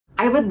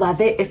I would love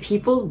it if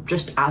people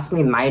just ask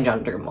me my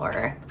gender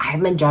more.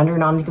 I'm a gender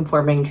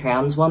non-conforming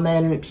trans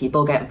woman.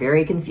 People get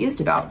very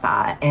confused about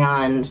that,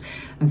 and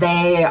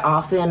they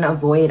often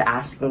avoid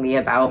asking me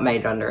about my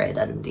gender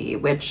identity,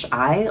 which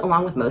I,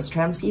 along with most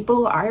trans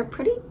people, are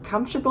pretty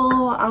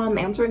comfortable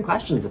answering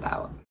questions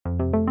about.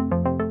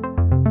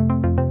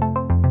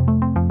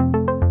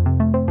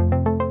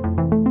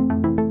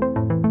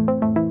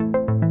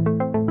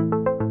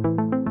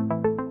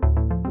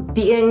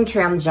 Being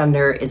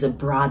transgender is a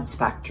broad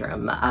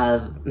spectrum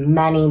of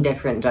many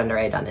different gender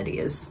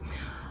identities.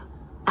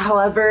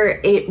 However,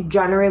 it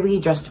generally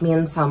just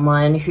means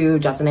someone who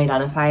doesn't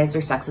identify as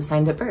their sex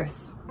assigned at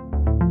birth.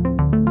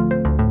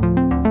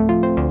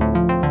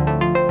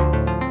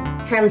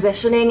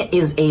 Transitioning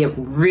is a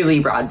really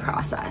broad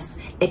process.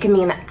 It can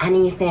mean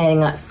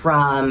anything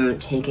from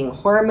taking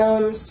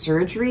hormones,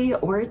 surgery,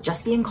 or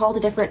just being called a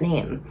different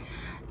name.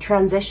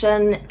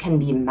 Transition can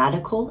be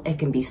medical, it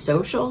can be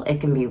social,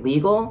 it can be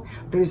legal.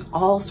 There's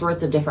all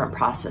sorts of different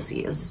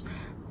processes.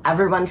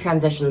 Everyone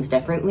transitions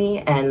differently,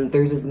 and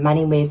there's as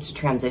many ways to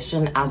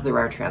transition as there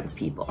are trans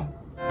people.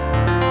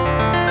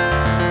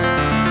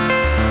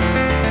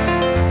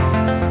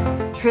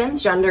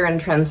 Transgender and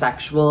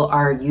transsexual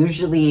are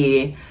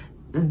usually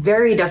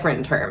very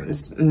different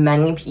terms.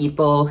 Many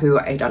people who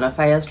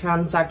identify as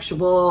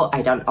transsexual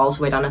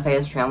also identify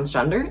as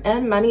transgender,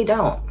 and many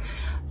don't.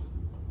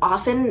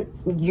 Often,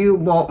 you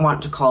won't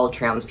want to call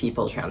trans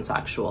people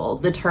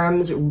transsexual. The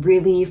term's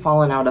really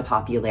fallen out of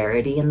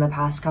popularity in the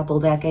past couple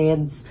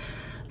decades.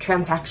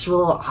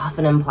 Transsexual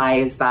often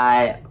implies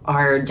that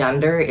our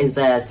gender is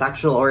a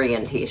sexual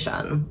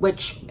orientation,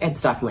 which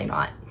it's definitely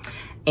not.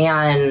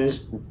 And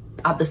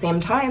at the same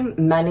time,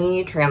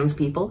 many trans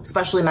people,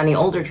 especially many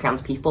older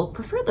trans people,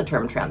 prefer the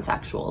term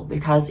transsexual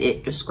because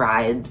it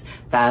describes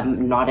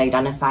them not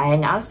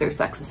identifying as their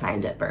sex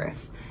assigned at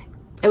birth.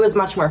 It was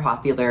much more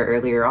popular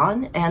earlier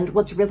on, and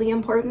what's really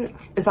important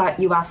is that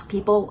you ask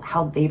people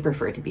how they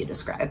prefer to be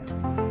described.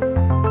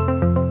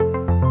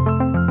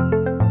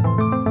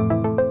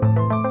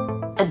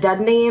 A dead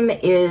name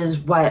is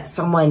what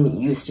someone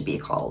used to be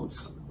called.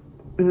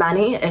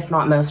 Many, if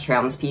not most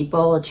trans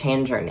people,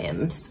 change our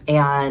names,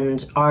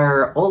 and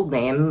our old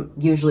name,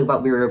 usually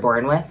what we were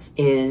born with,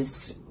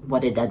 is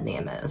what a dead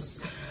name is.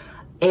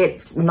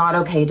 It's not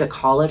okay to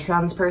call a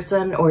trans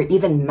person or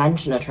even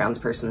mention a trans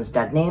person's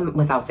dead name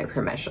without their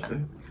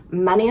permission.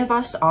 Many of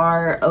us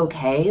are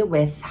okay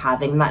with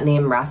having that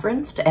name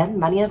referenced, and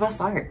many of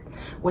us aren't.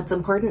 What's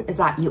important is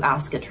that you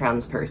ask a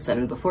trans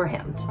person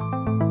beforehand.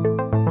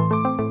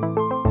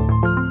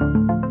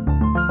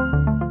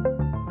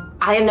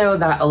 I know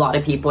that a lot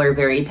of people are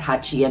very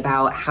touchy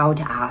about how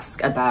to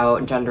ask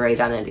about gender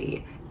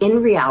identity.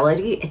 In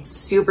reality, it's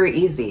super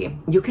easy.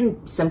 You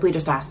can simply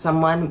just ask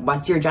someone,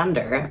 what's your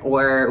gender?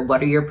 Or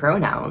what are your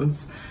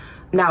pronouns?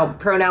 Now,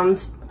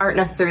 pronouns aren't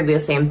necessarily the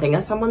same thing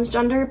as someone's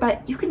gender,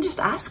 but you can just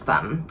ask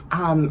them.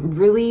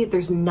 Really,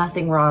 there's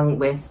nothing wrong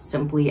with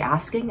simply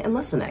asking and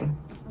listening.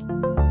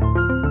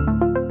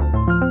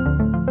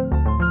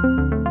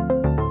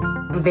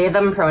 They,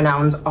 them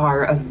pronouns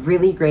are a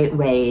really great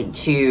way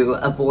to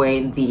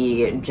avoid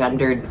the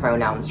gendered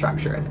pronoun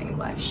structure of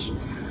English.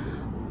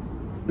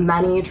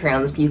 Many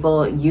trans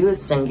people use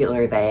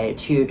singular they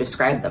to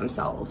describe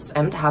themselves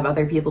and to have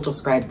other people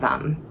describe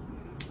them.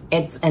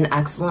 It's an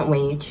excellent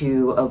way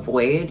to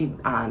avoid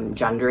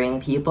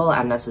gendering people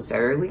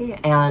unnecessarily,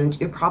 and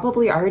you're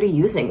probably already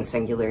using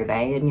singular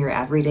they in your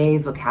everyday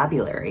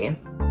vocabulary.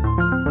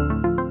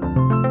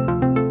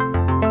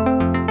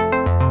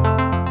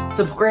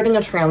 Supporting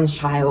a trans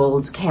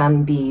child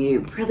can be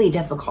really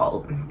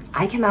difficult.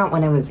 I came out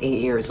when I was 8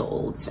 years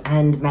old,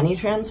 and many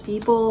trans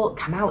people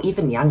come out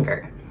even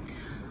younger.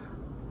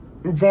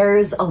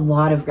 There's a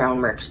lot of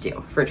groundwork to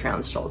do for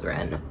trans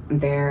children.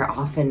 They're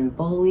often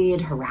bullied,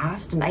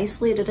 harassed, and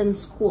isolated in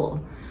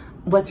school.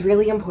 What's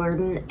really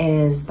important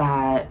is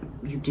that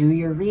you do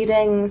your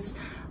readings,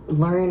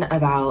 learn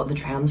about the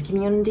trans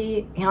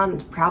community,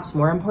 and perhaps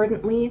more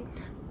importantly,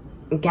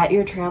 get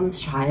your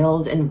trans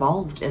child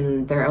involved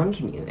in their own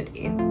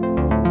community.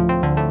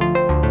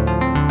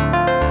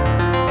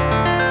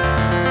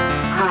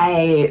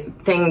 I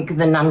think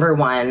the number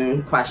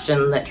one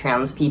question that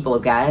trans people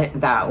get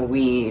that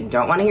we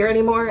don't want to hear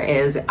anymore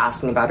is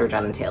asking about our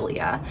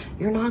genitalia.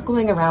 You're not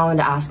going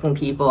around asking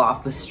people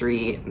off the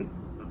street,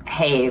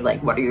 hey,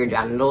 like, what are your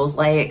genitals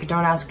like?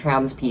 Don't ask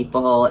trans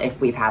people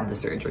if we've had the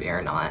surgery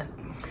or not.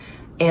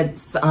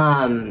 It's,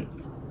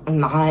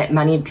 not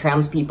many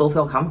trans people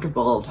feel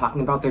comfortable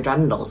talking about their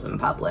genitals in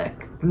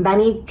public.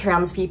 Many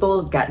trans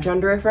people get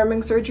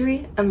gender-affirming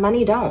surgery, and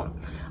many don't.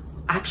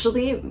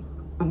 Actually,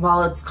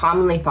 while it's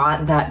commonly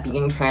thought that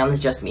being trans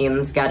just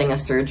means getting a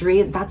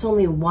surgery, that's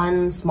only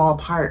one small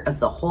part of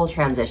the whole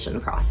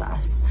transition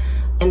process.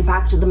 In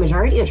fact, the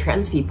majority of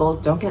trans people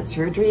don't get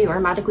surgery or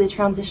medically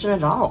transition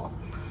at all.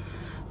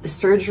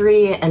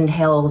 Surgery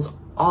entails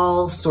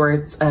all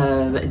sorts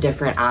of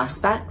different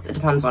aspects. It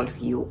depends on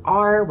who you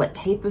are, what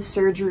type of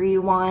surgery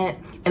you want.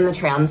 In the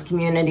trans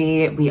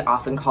community, we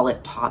often call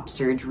it top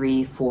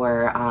surgery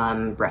for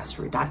breast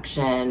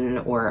reduction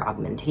or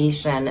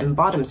augmentation, and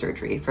bottom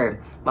surgery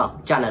for,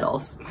 well,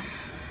 genitals.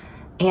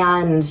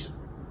 And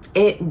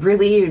it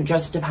really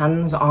just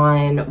depends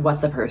on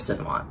what the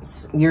person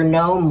wants. You're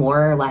no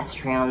more or less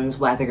trans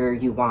whether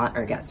you want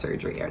or get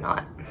surgery or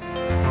not.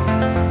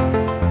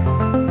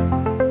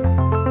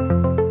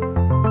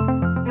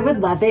 I would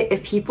love it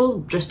if people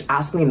just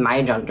ask me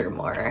my gender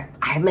more.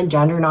 I'm a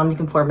gender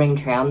non-conforming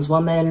trans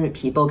woman.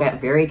 People get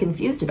very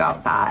confused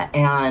about that,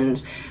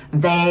 and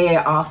they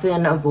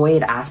often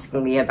avoid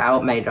asking me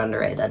about my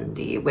gender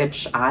identity,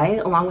 which I,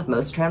 along with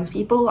most trans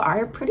people,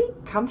 are pretty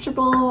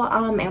comfortable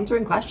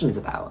answering questions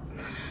about.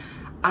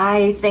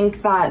 I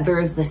think that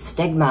there's this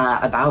stigma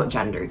about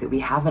gender that we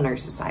have in our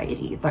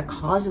society that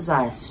causes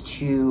us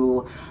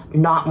to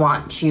not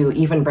want to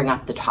even bring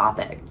up the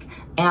topic.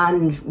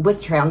 And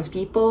with trans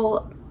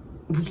people,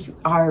 we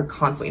are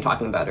constantly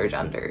talking about our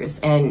genders,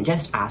 and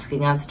just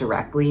asking us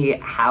directly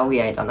how we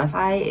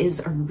identify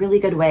is a really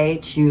good way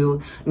to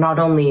not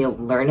only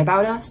learn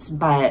about us,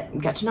 but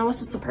get to know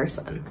us as a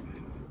person.